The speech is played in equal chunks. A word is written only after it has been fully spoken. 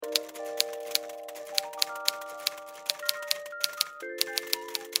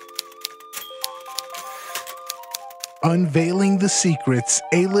unveiling the secrets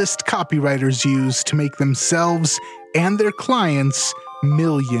A-list copywriters use to make themselves and their clients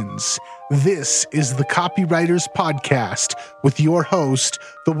millions. This is the Copywriters Podcast with your host,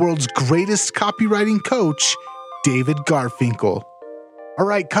 the world's greatest copywriting coach, David Garfinkel. All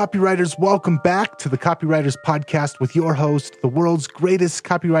right, copywriters, welcome back to the Copywriters Podcast with your host, the world's greatest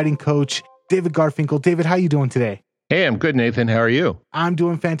copywriting coach, David Garfinkel. David, how you doing today? Hey, I'm good, Nathan. How are you? I'm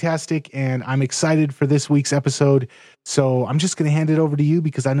doing fantastic, and I'm excited for this week's episode. So I'm just going to hand it over to you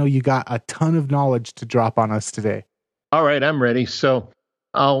because I know you got a ton of knowledge to drop on us today. All right, I'm ready. So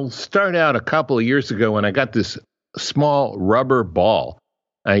I'll start out a couple of years ago when I got this small rubber ball.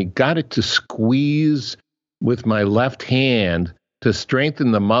 I got it to squeeze with my left hand to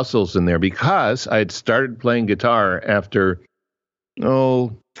strengthen the muscles in there because I had started playing guitar after,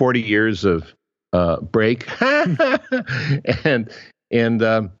 40 years of break. and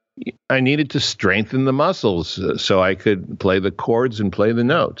I needed to strengthen the muscles so I could play the chords and play the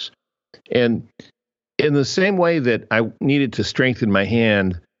notes. And in the same way that I needed to strengthen my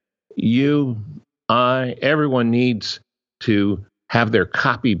hand, everyone needs to have their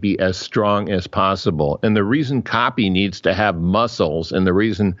copy be as strong as possible. And the reason copy needs to have muscles, and the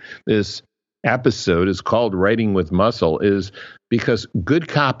reason this episode is called Writing with Muscle, is because good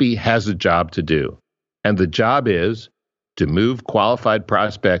copy has a job to do. And the job is to move qualified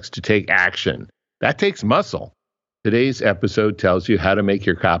prospects to take action. That takes muscle. Today's episode tells you how to make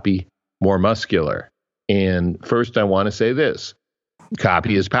your copy more muscular. And first, I want to say this.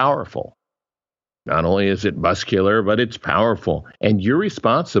 Copy is powerful. Not only is it muscular, but it's powerful. And you're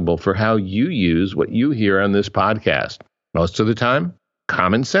responsible for how you use what you hear on this podcast. Most of the time,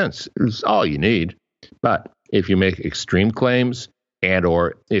 common sense is all you need. But if you make extreme claims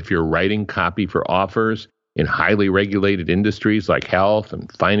or if you're writing copy for offers in highly regulated industries like health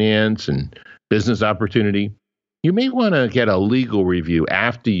and finance and business opportunity, you may want to get a legal review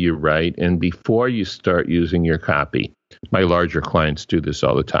after you write and before you start using your copy. My larger clients do this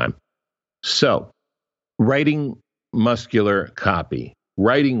all the time. So, writing muscular copy,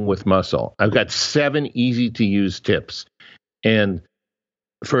 writing with muscle. I've got 7 easy-to-use tips. And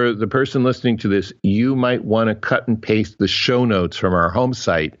for the person listening to this, you might want to cut and paste the show notes from our home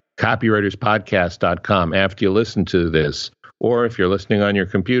site, copywriterspodcast.com, after you listen to this. Or if you're listening on your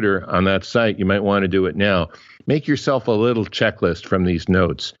computer on that site, you might want to do it now. Make yourself a little checklist from these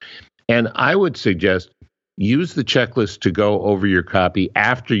notes. And I would suggest use the checklist to go over your copy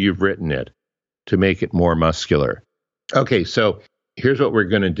after you've written it to make it more muscular. Okay, so here's what we're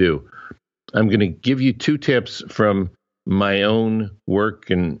going to do. I'm going to give you 2 tips from my own work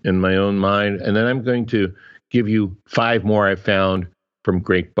and in my own mind, and then I'm going to give you 5 more I found from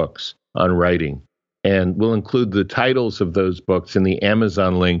great books on writing. And we'll include the titles of those books and the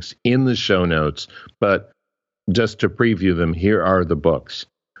Amazon links in the show notes. But just to preview them, here are the books.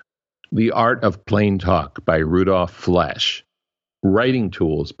 The Art of Plain Talk by Rudolf Flesch, Writing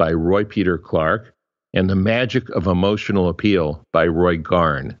Tools by Roy Peter Clark, and The Magic of Emotional Appeal by Roy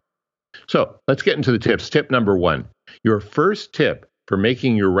Garn. So let's get into the tips. Tip number 1. Your first tip for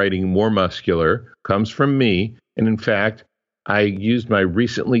making your writing more muscular comes from me. And in fact, I used my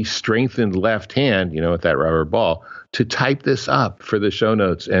recently strengthened left hand, with that rubber ball, to type this up for the show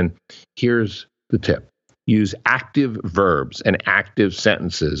notes. And here's the tip. Use active verbs and active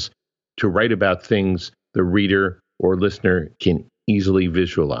sentences to write about things the reader or listener can easily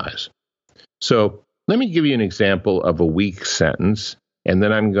visualize. So let me give you an example of a weak sentence, and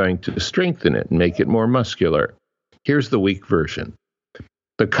then I'm going to strengthen it and make it more muscular. Here's the weak version.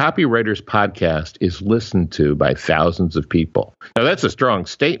 The Copywriters Podcast is listened to by thousands of people. Now, that's a strong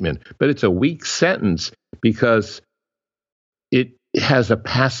statement, but it's a weak sentence because it has a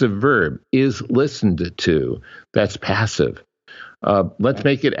passive verb, is listened to. That's passive. Let's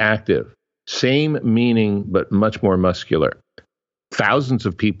make it active. Same meaning, but much more muscular. Thousands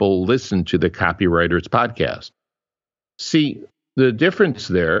of people listen to the Copywriters Podcast. See, the difference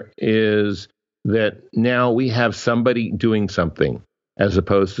there is that now we have somebody doing something as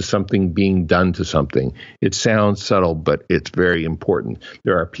opposed to something being done to something. It sounds subtle, but it's very important.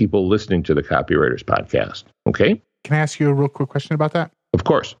 There are people listening to the Copywriters Podcast. Okay? Can I ask you a real quick question about that? Of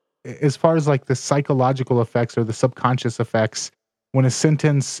course. As far as like the psychological effects or the subconscious effects, when a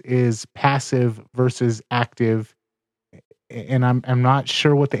sentence is passive versus active, and I'm not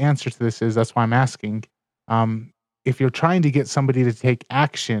sure what the answer to this is, that's why I'm asking. If you're trying to get somebody to take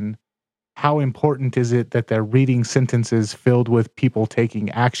action, how important is it that they're reading sentences filled with people taking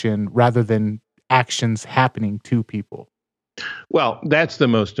action rather than actions happening to people? Well, that's the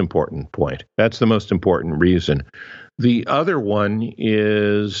most important point. That's the most important reason. The other one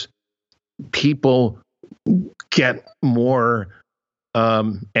is people get more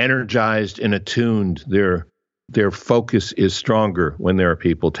energized and attuned. Their focus is stronger when there are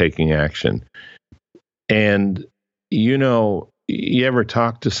people taking action. And, you ever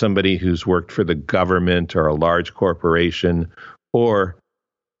talk to somebody who's worked for the government or a large corporation,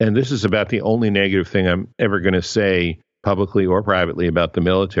 and this is about the only negative thing I'm ever going to say publicly or privately about the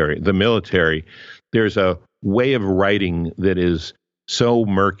military. The military, there's a way of writing that is so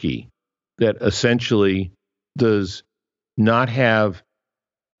murky that essentially does not have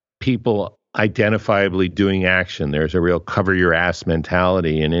people identifiably doing action. There's a real cover your ass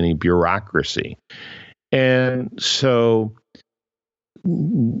mentality in any bureaucracy. And so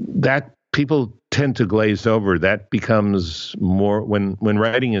that people tend to glaze over. That becomes more, when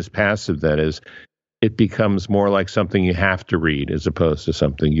writing is passive, that is, it becomes more like something you have to read as opposed to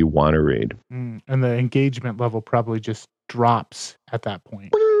something you want to read. And the engagement level probably just drops at that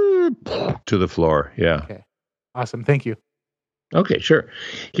point. To the floor, yeah. Okay. Awesome. Thank you. Okay, sure.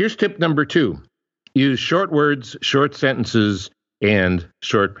 Here's tip number 2. Use short words, short sentences, and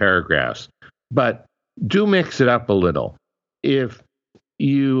short paragraphs. But do mix it up a little. If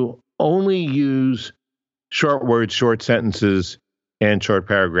you only use short words, short sentences, and short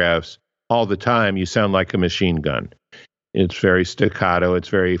paragraphs all the time, you sound like a machine gun. It's very staccato. It's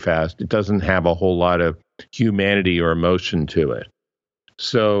very fast. It doesn't have a whole lot of humanity or emotion to it.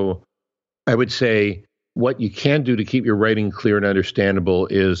 So I would say what you can do to keep your writing clear and understandable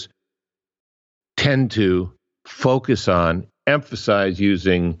is tend to focus on, emphasize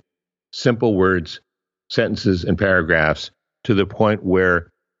using simple words, sentences, and paragraphs to the point where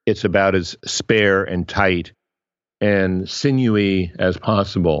it's about as spare and tight and sinewy as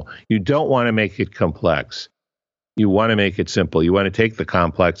possible. You don't want to make it complex. You want to make it simple. You want to take the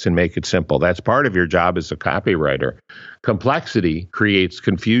complex and make it simple. That's part of your job as a copywriter. Complexity creates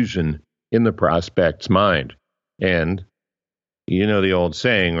confusion in the prospect's mind. And you know the old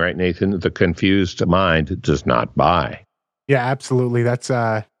saying, right, Nathan? The confused mind does not buy. Yeah, absolutely. That's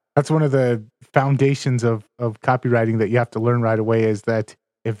one of the foundations of copywriting that you have to learn right away, is that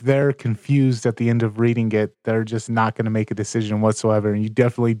if they're confused at the end of reading it, they're just not going to make a decision whatsoever. And you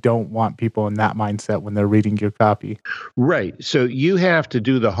definitely don't want people in that mindset when they're reading your copy. Right. So you have to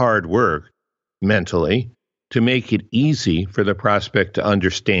do the hard work mentally to make it easy for the prospect to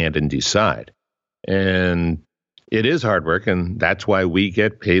understand and decide. And it is hard work, and that's why we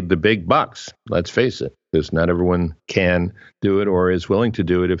get paid the big bucks. Let's face it, because not everyone can do it or is willing to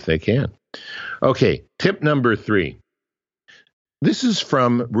do it if they can. Okay, tip number 3. This is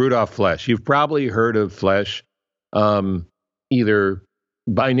from Rudolf Flesch. You've probably heard of Flesch, either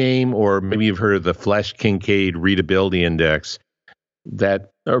by name or maybe you've heard of the Flesch-Kincaid Readability Index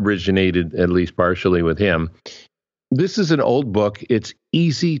that originated at least partially with him. This is an old book. It's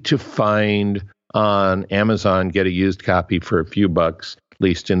easy to find on Amazon. Get a used copy for a few bucks, at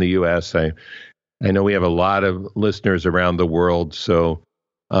least in the U.S. I know we have a lot of listeners around the world, so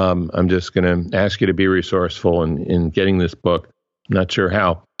I'm just going to ask you to be resourceful in getting this book. I'm not sure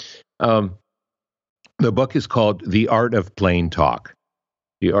how. The book is called The Art of Plain Talk.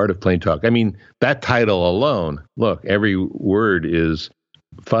 The Art of Plain Talk. I mean, that title alone, look, every word is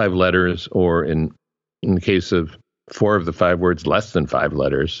 5 letters, or in the case of 4 of the 5 words, less than 5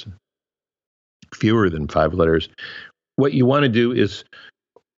 letters, fewer than 5 letters. What you want to do is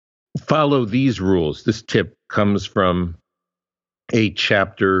follow these rules. This tip comes from a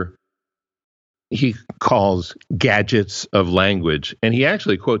chapter he calls Gadgets of Language. And he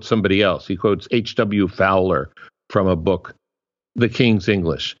actually quotes somebody else. He quotes H.W. Fowler from a book, The King's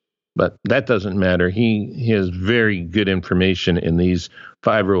English. But that doesn't matter. He has very good information in these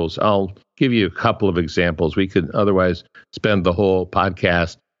 5 rules. I'll give you a couple of examples. We could otherwise spend the whole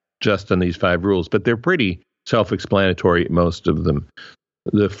podcast just on these 5 rules, but they're pretty self-explanatory, most of them.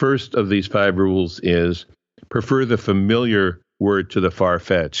 The first of these 5 rules is prefer the familiar word to the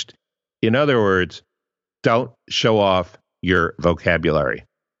far-fetched. In other words, don't show off your vocabulary.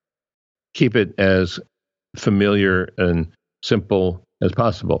 Keep it as familiar and simple as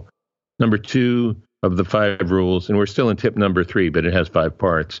possible. Number 2 of the 5 rules, and we're still in tip number 3, but it has 5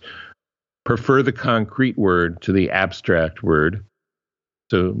 parts. Prefer the concrete word to the abstract word.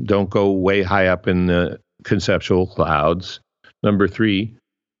 So don't go way high up in the conceptual clouds. Number 3,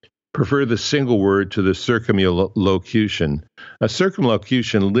 prefer the single word to the circumlocution. A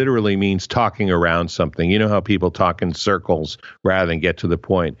circumlocution literally means talking around something. You know how people talk in circles rather than get to the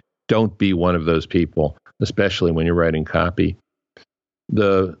point. Don't be one of those people, especially when you're writing copy.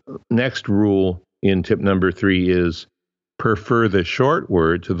 The next rule in tip number 3 is prefer the short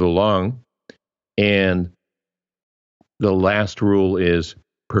word to the long. And the last rule is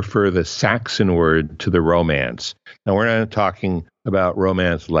prefer the Saxon word to the Romance. Now, we're not talking about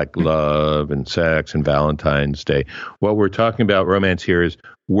romance like love and sex and Valentine's Day. What we're talking about romance here is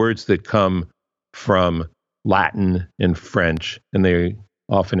words that come from Latin and French, and they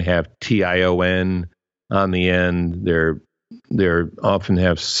often have tion on the end. They're often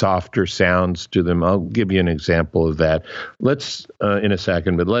have softer sounds to them. I'll give you an example of that. Let's in a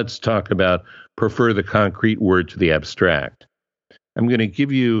second, but let's talk about prefer the concrete word to the abstract. I'm going to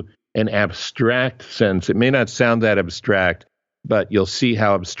give you an abstract sentence. It may not sound that abstract, but you'll see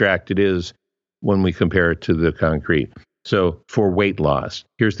how abstract it is when we compare it to the concrete. So for weight loss,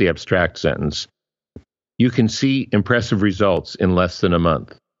 here's the abstract sentence. You can see impressive results in less than a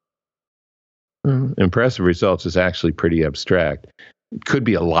month. Impressive results is actually pretty abstract. It could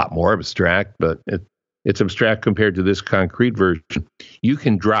be a lot more abstract, but it's abstract compared to this concrete version. You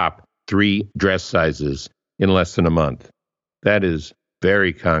can drop 3 dress sizes in less than a month. That is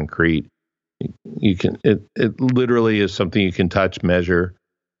very concrete. You can it literally is something you can touch, measure,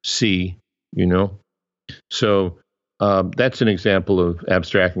 see, So that's an example of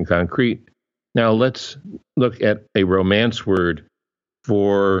abstract and concrete. Now let's look at a romance word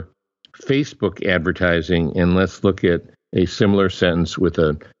for Facebook advertising, and let's look at a similar sentence with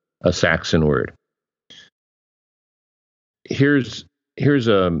a Saxon word. Here's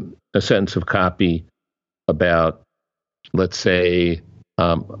a sentence of copy about, let's say,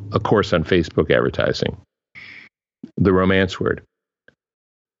 a course on Facebook advertising. The romance word.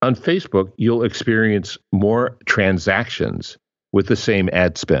 On Facebook, you'll experience more transactions with the same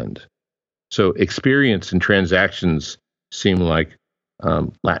ad spend. So experience and transactions seem like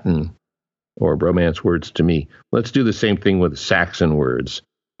Latin or romance words to me. Let's do the same thing with Saxon words.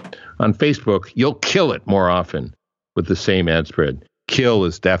 On Facebook, you'll kill it more often with the same ad spread. Kill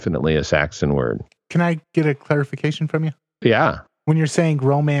is definitely a Saxon word. Can I get a clarification from you? Yeah. When you're saying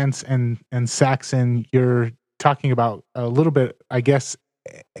romance and Saxon, you're talking about a little bit, I guess,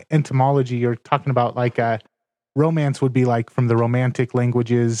 etymology. You're talking about like romance would be like from the Romantic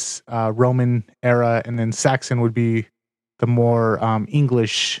languages, Roman era, and then Saxon would be the more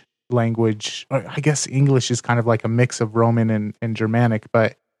English language. I guess English is kind of like a mix of Roman and Germanic,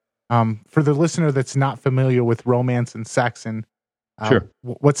 but for the listener that's not familiar with romance and Saxon, sure.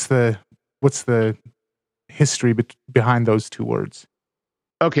 What's the history behind those two words?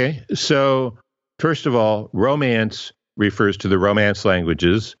 Okay, so first of all, romance refers to the Romance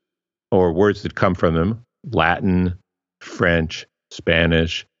languages or words that come from them: Latin, French,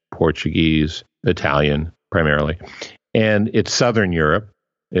 Spanish, Portuguese, Italian, primarily. And it's Southern Europe,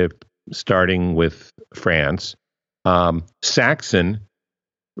 starting with France. Saxon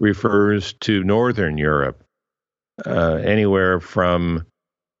refers to Northern Europe, anywhere from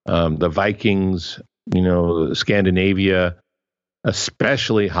the Vikings, Scandinavia,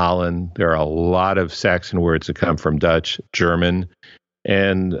 especially Holland. There are a lot of Saxon words that come from Dutch, German,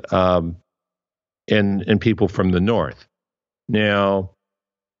 and people from the north. Now,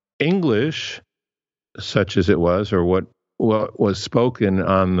 English, such as it was, or what was spoken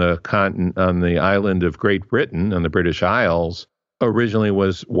on the continent, on the island of Great Britain, on the British Isles, originally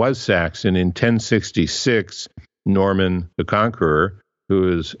was Saxon. In 1066, Norman the Conqueror,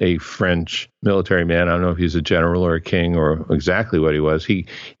 who is a French military man, I don't know if he's a general or a king or exactly what he was, he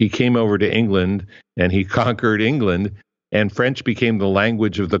came over to England and he conquered England, and French became the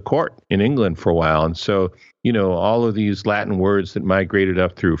language of the court in England for a while. And so, all of these Latin words that migrated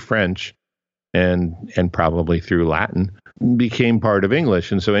up through French and probably through Latin became part of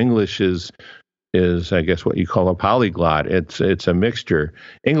English. And so English is I guess what you call a polyglot. It's a mixture.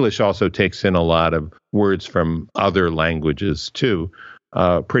 English also takes in a lot of words from other languages too,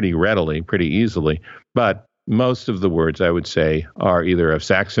 pretty readily, pretty easily. But most of the words, I would say, are either of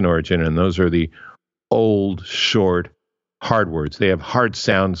Saxon origin, and those are the old, short, hard words. They have hard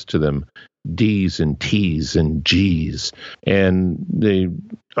sounds to them. D's and T's and G's. And they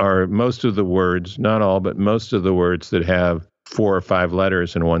are most of the words, not all, but most of the words that have 4 or 5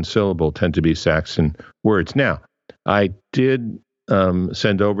 letters in one syllable tend to be Saxon words. Now, I did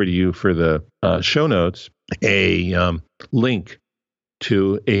send over to you for the show notes a link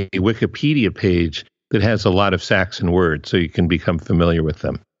to a Wikipedia page that has a lot of Saxon words, so you can become familiar with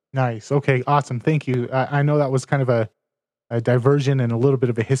them. Nice. Okay, awesome. Thank you. I know that was kind of a diversion and a little bit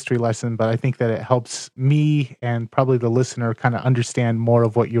of a history lesson, but I think that it helps me and probably the listener kind of understand more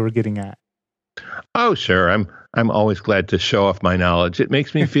of what you were getting at. Oh, sure. I'm always glad to show off my knowledge. It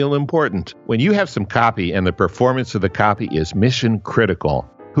makes me feel important. When you have some copy and the performance of the copy is mission critical,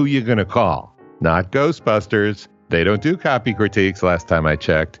 who you going to call? Not Ghostbusters. They don't do copy critiques last time I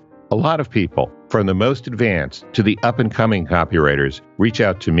checked. A lot of people. From the most advanced to the up-and-coming copywriters, reach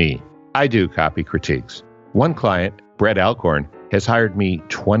out to me. I do copy critiques. One client, Brett Alcorn, has hired me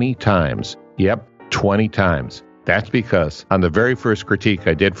 20 times. Yep, 20 times. That's because on the very first critique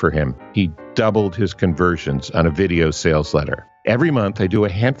I did for him, he doubled his conversions on a video sales letter. Every month, I do a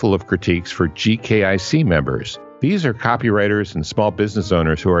handful of critiques for GKIC members. These are copywriters and small business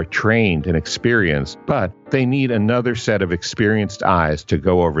owners who are trained and experienced, but they need another set of experienced eyes to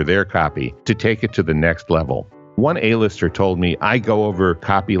go over their copy to take it to the next level. One A-lister told me I go over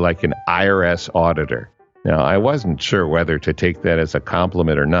copy like an IRS auditor. Now, I wasn't sure whether to take that as a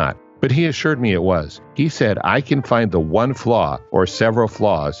compliment or not, but he assured me it was. He said I can find the one flaw or several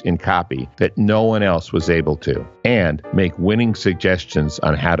flaws in copy that no one else was able to, and make winning suggestions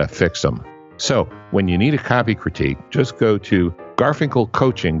on how to fix them. So, when you need a copy critique, just go to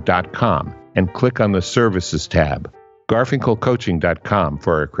garfinkelcoaching.com and click on the Services tab. garfinkelcoaching.com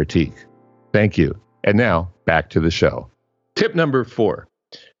for a critique. Thank you. And now, back to the show. Tip number 4.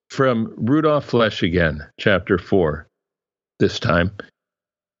 From Rudolf Flesch again, chapter 4, this time.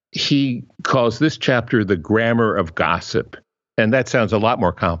 He calls this chapter the grammar of gossip. And that sounds a lot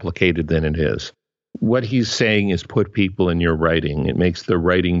more complicated than it is. What he's saying is put people in your writing. It makes the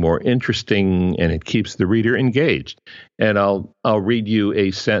writing more interesting and it keeps the reader engaged. And I'll read you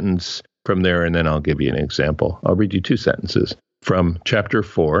a sentence from there and then I'll give you an example. I'll read you 2 sentences from chapter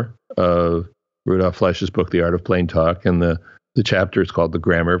 4 of Rudolf Flesch's book, The Art of Plain Talk. And the chapter is called The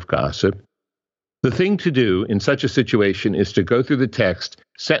Grammar of Gossip. The thing to do in such a situation is to go through the text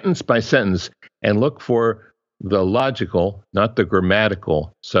sentence by sentence and look for the logical, not the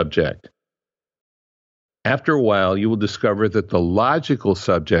grammatical subject. After a while, you will discover that the logical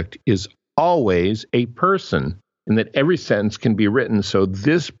subject is always a person and that every sentence can be written so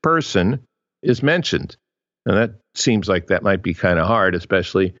this person is mentioned. Now, that seems like that might be kind of hard,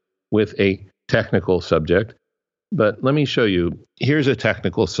 especially with a technical subject. But let me show you. Here's a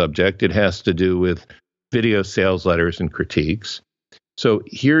technical subject. It has to do with video sales letters and critiques. So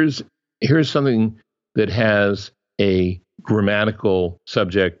here's something that has a grammatical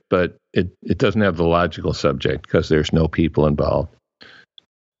subject, but it doesn't have the logical subject because there's no people involved.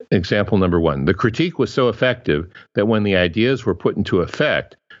 Example number 1. The critique was so effective that when the ideas were put into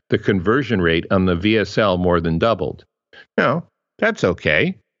effect, the conversion rate on the VSL more than doubled. Now, that's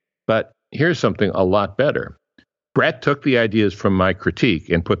okay, but here's something a lot better. Brett took the ideas from my critique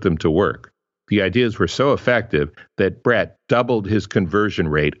and put them to work. The ideas were so effective that Brett doubled his conversion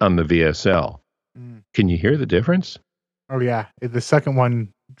rate on the VSL. Can you hear the difference? Oh, yeah. The second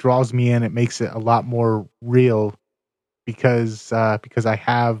one draws me in. It makes it a lot more real because I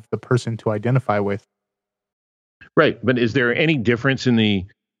have the person to identify with. Right. But is there any difference in the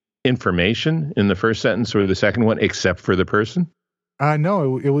information in the first sentence or the second one except for the person?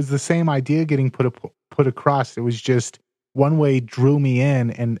 No, it was the same idea getting put across. It was just one way drew me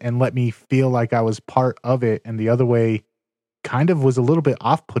in and let me feel like I was part of it, and the other way kind of was a little bit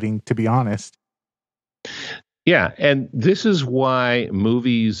off-putting, to be honest. Yeah, and this is why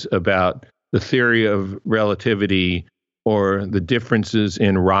movies about the theory of relativity or the differences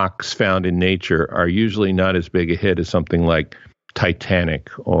in rocks found in nature are usually not as big a hit as something like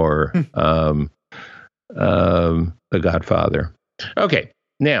Titanic or The Godfather. Okay,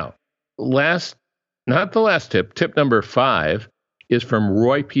 now, not the last tip. Tip number 5 is from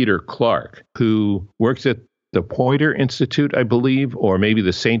Roy Peter Clark, who works at the Poynter Institute, I believe, or maybe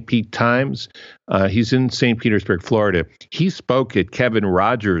the St. Pete Times. He's in St. Petersburg, Florida. He spoke at Kevin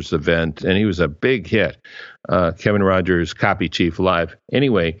Rogers' event, and he was a big hit. Kevin Rogers, Copy Chief Live.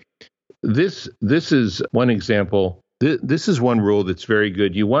 Anyway, this is one example. This is one rule that's very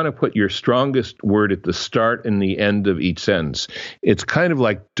good. You want to put your strongest word at the start and the end of each sentence. It's kind of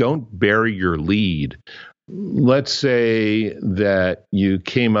like don't bury your lead. Let's say that you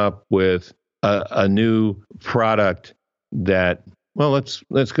came up with a new product that, well,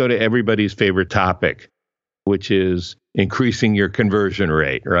 let's go to everybody's favorite topic, which is increasing your conversion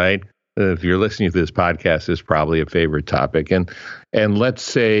rate, right? If you're listening to this podcast, it's probably a favorite topic. And let's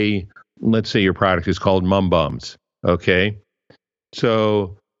say your product is called Mum Bums. Okay,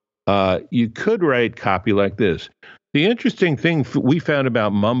 so you could write copy like this. The interesting thing we found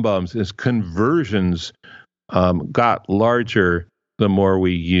about Mum Bums is conversions got larger the more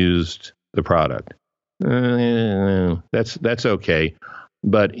we used the product. That's okay.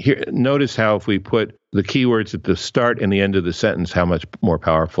 But here, notice how if we put the keywords at the start and the end of the sentence, how much more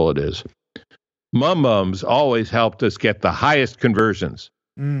powerful it is. Mum Bums always helped us get the highest conversions.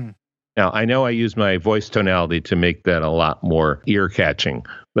 Now, I know I use my voice tonality to make that a lot more ear-catching,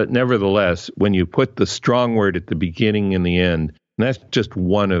 but nevertheless, when you put the strong word at the beginning and the end, And that's just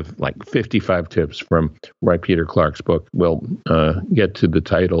one of like 55 tips from Roy Peter Clark's book. We'll get to the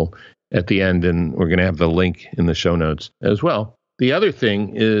title at the end, and we're going to have the link in the show notes as well. The other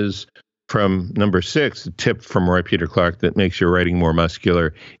thing is from number 6, a tip from Roy Peter Clark that makes your writing more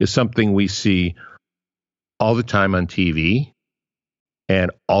muscular is something we see all the time on TV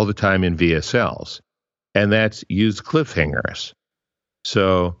and all the time in VSLs, and that's use cliffhangers.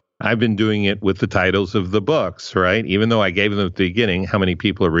 So I've been doing it with the titles of the books, right? Even though I gave them at the beginning, how many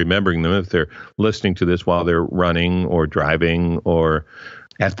people are remembering them if they're listening to this while they're running or driving or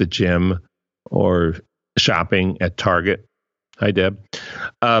at the gym or shopping at Target? Hi, Deb.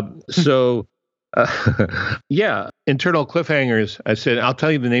 Yeah, internal cliffhangers. I said, I'll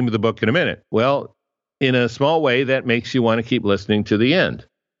tell you the name of the book in a minute. Well, in a small way, that makes you want to keep listening to the end.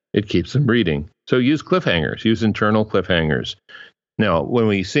 It keeps them reading. So use cliffhangers, use internal cliffhangers. Now, when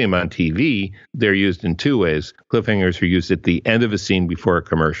we see them on TV, they're used in 2 ways. Cliffhangers are used at the end of a scene before a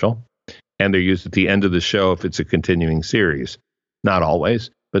commercial, and they're used at the end of the show if it's a continuing series. Not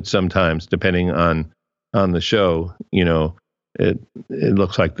always, but sometimes, depending on the show, it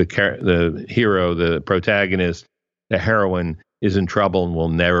looks like the hero, the protagonist, the heroine is in trouble and will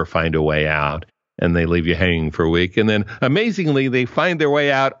never find a way out. And they leave you hanging for a week. And then, amazingly, they find their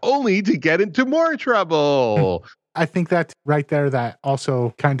way out only to get into more trouble. I think that right there, that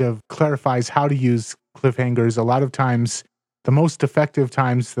also kind of clarifies how to use cliffhangers. A lot of times, the most effective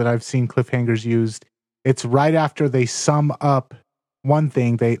times that I've seen cliffhangers used, it's right after they sum up one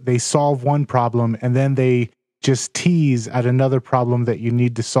thing, they solve one problem, and then they just tease at another problem that you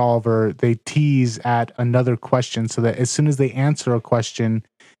need to solve, or they tease at another question, so that as soon as they answer a question,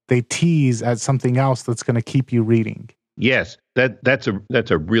 they tease at something else that's going to keep you reading. Yes, that's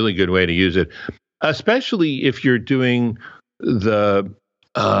a really good way to use it, especially if you're doing the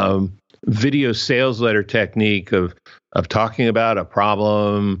video sales letter technique of talking about a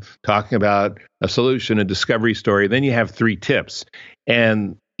problem, talking about a solution, a discovery story. Then you have 3 tips,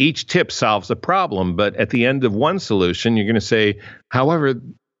 and each tip solves a problem. But at the end of one solution, you're going to say, however,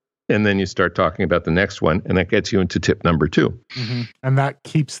 and then you start talking about the next one, and that gets you into tip number 2. Mm-hmm. And that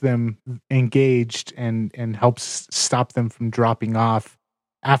keeps them engaged and helps stop them from dropping off.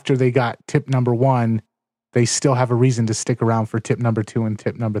 After they got tip number 1, they still have a reason to stick around for tip number 2 and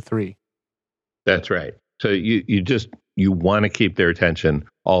tip number 3. That's right. So you want to keep their attention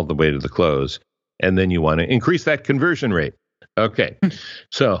all the way to the close, and then you want to increase that conversion rate. Okay,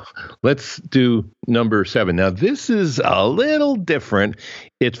 so let's do number 7. Now, this is a little different.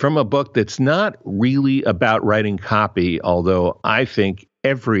 It's from a book that's not really about writing copy, although I think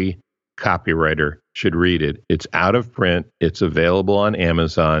every copywriter should read it. It's out of print. It's available on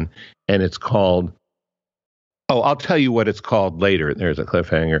Amazon, and it's called, I'll tell you what it's called later. There's a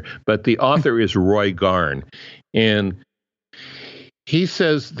cliffhanger. But the author is Roy Garn, and he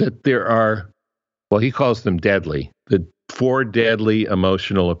says that there are, he calls them deadly, the 4 deadly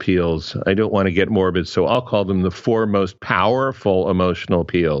emotional appeals. I don't want to get morbid, so I'll call them the 4 most powerful emotional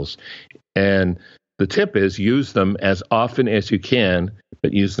appeals. And the tip is use them as often as you can,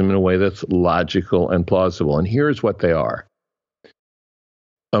 but use them in a way that's logical and plausible. And here's what they are.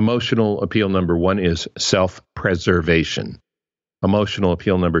 Emotional appeal number 1 is self-preservation. Emotional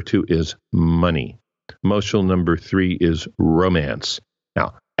appeal number 2 is money. Emotional number 3 is romance.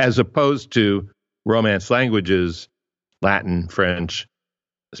 Now, as opposed to romance languages, Latin, French,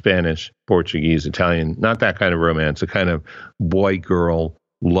 Spanish, Portuguese, Italian, not that kind of romance, a kind of boy-girl,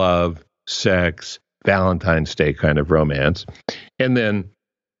 love, sex, Valentine's Day kind of romance. And then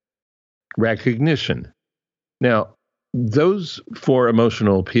recognition. Now, those 4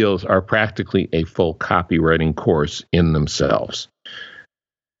 emotional appeals are practically a full copywriting course in themselves.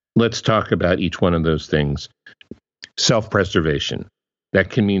 Let's talk about each one of those things. Self-preservation. That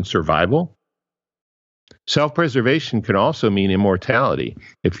can mean survival. Self-preservation can also mean immortality.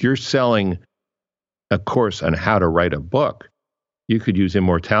 If you're selling a course on how to write a book, you could use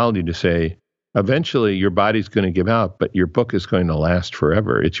immortality to say, eventually your body's going to give out, but your book is going to last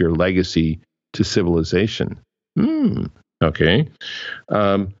forever. It's your legacy to civilization. Okay.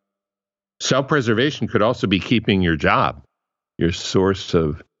 Self-preservation could also be keeping your job, your source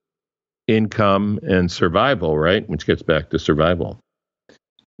of income and survival, right? Which gets back to survival.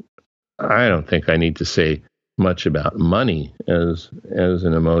 I don't think I need to say much about money as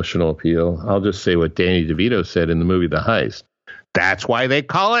an emotional appeal. I'll just say what Danny DeVito said in the movie The Heist. That's why they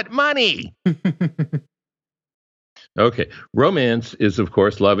call it money. Okay. Romance is, of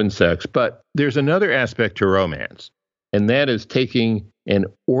course, love and sex, but there's another aspect to romance, and that is taking an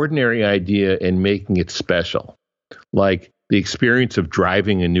ordinary idea and making it special. Like the experience of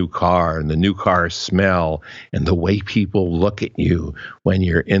driving a new car and the new car smell and the way people look at you when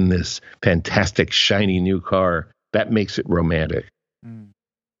you're in this fantastic, shiny new car, that makes it romantic. Mm.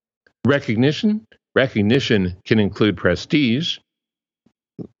 Recognition can include prestige.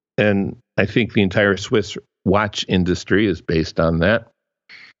 And I think the entire Swiss watch industry is based on that.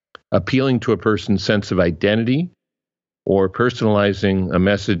 Appealing to a person's sense of identity or personalizing a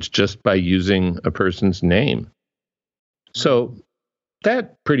message just by using a person's name. So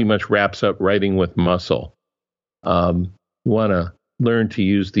that pretty much wraps up writing with muscle. You want to learn to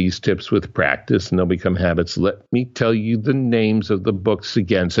use these tips with practice and they'll become habits. Let me tell you the names of the books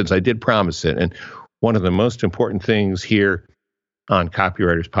again, since I did promise it. And one of the most important things here on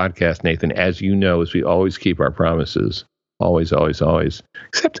Copywriters Podcast, Nathan, as you know, is we always keep our promises. Always, always, always.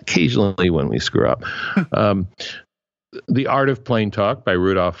 Except occasionally when we screw up. The Art of Plain Talk by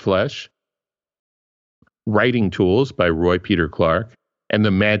Rudolf Flesch. Writing Tools by Roy Peter Clark. And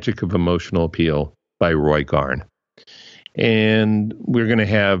The Magic of Emotional Appeal by Roy Garn. And we're going to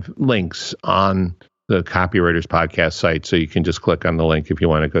have links on the Copywriters Podcast site, so you can just click on the link if you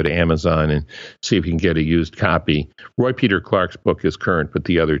want to go to Amazon and see if you can get a used copy. Roy Peter Clark's book is current, but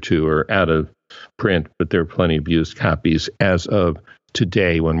the other two are out of print, but there are plenty of used copies as of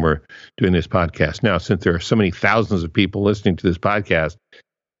today when we're doing this podcast. Now, since there are so many thousands of people listening to this podcast,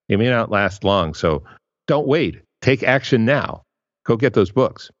 it may not last long, so don't wait. Take action now. Go get those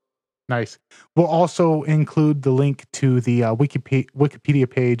books. Nice. We'll also include the link to the Wikipedia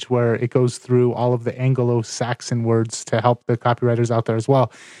page where it goes through all of the Anglo-Saxon words to help the copywriters out there as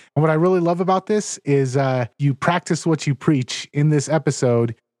well. And what I really love about this is you practice what you preach. In this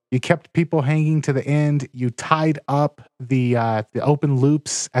episode, you kept people hanging to the end. You tied up the open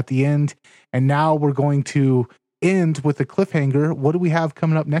loops at the end. And now we're going to end with a cliffhanger. What do we have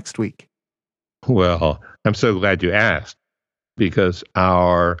coming up next week? Well, I'm so glad you asked, because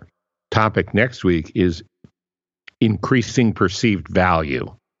our topic next week is increasing perceived value.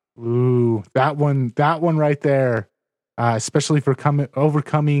 Ooh, that one right there, especially for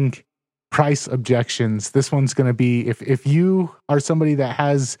overcoming price objections. This one's going to be, if you are somebody that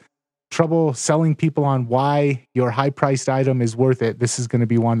has trouble selling people on why your high-priced item is worth it, this is going to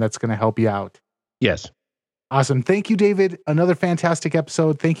be one that's going to help you out. Yes. Awesome. Thank you, David. Another fantastic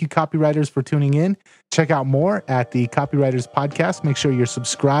episode. Thank you, copywriters, for tuning in. Check out more at the Copywriters Podcast. Make sure you're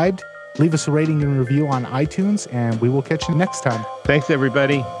subscribed. Leave us a rating and review on iTunes, and we will catch you next time. Thanks,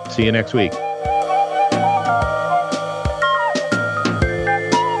 everybody. See you next week.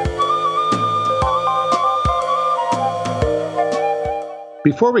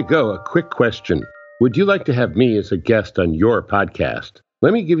 Before we go, a quick question. Would you like to have me as a guest on your podcast?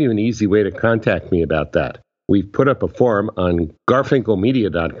 Let me give you an easy way to contact me about that. We've put up a form on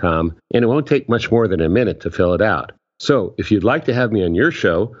garfinkelmedia.com, and it won't take much more than a minute to fill it out. So if you'd like to have me on your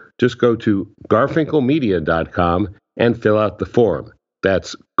show, just go to garfinkelmedia.com and fill out the form.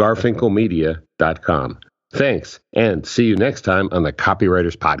 That's garfinkelmedia.com. Thanks, and see you next time on the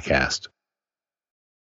Copywriters Podcast.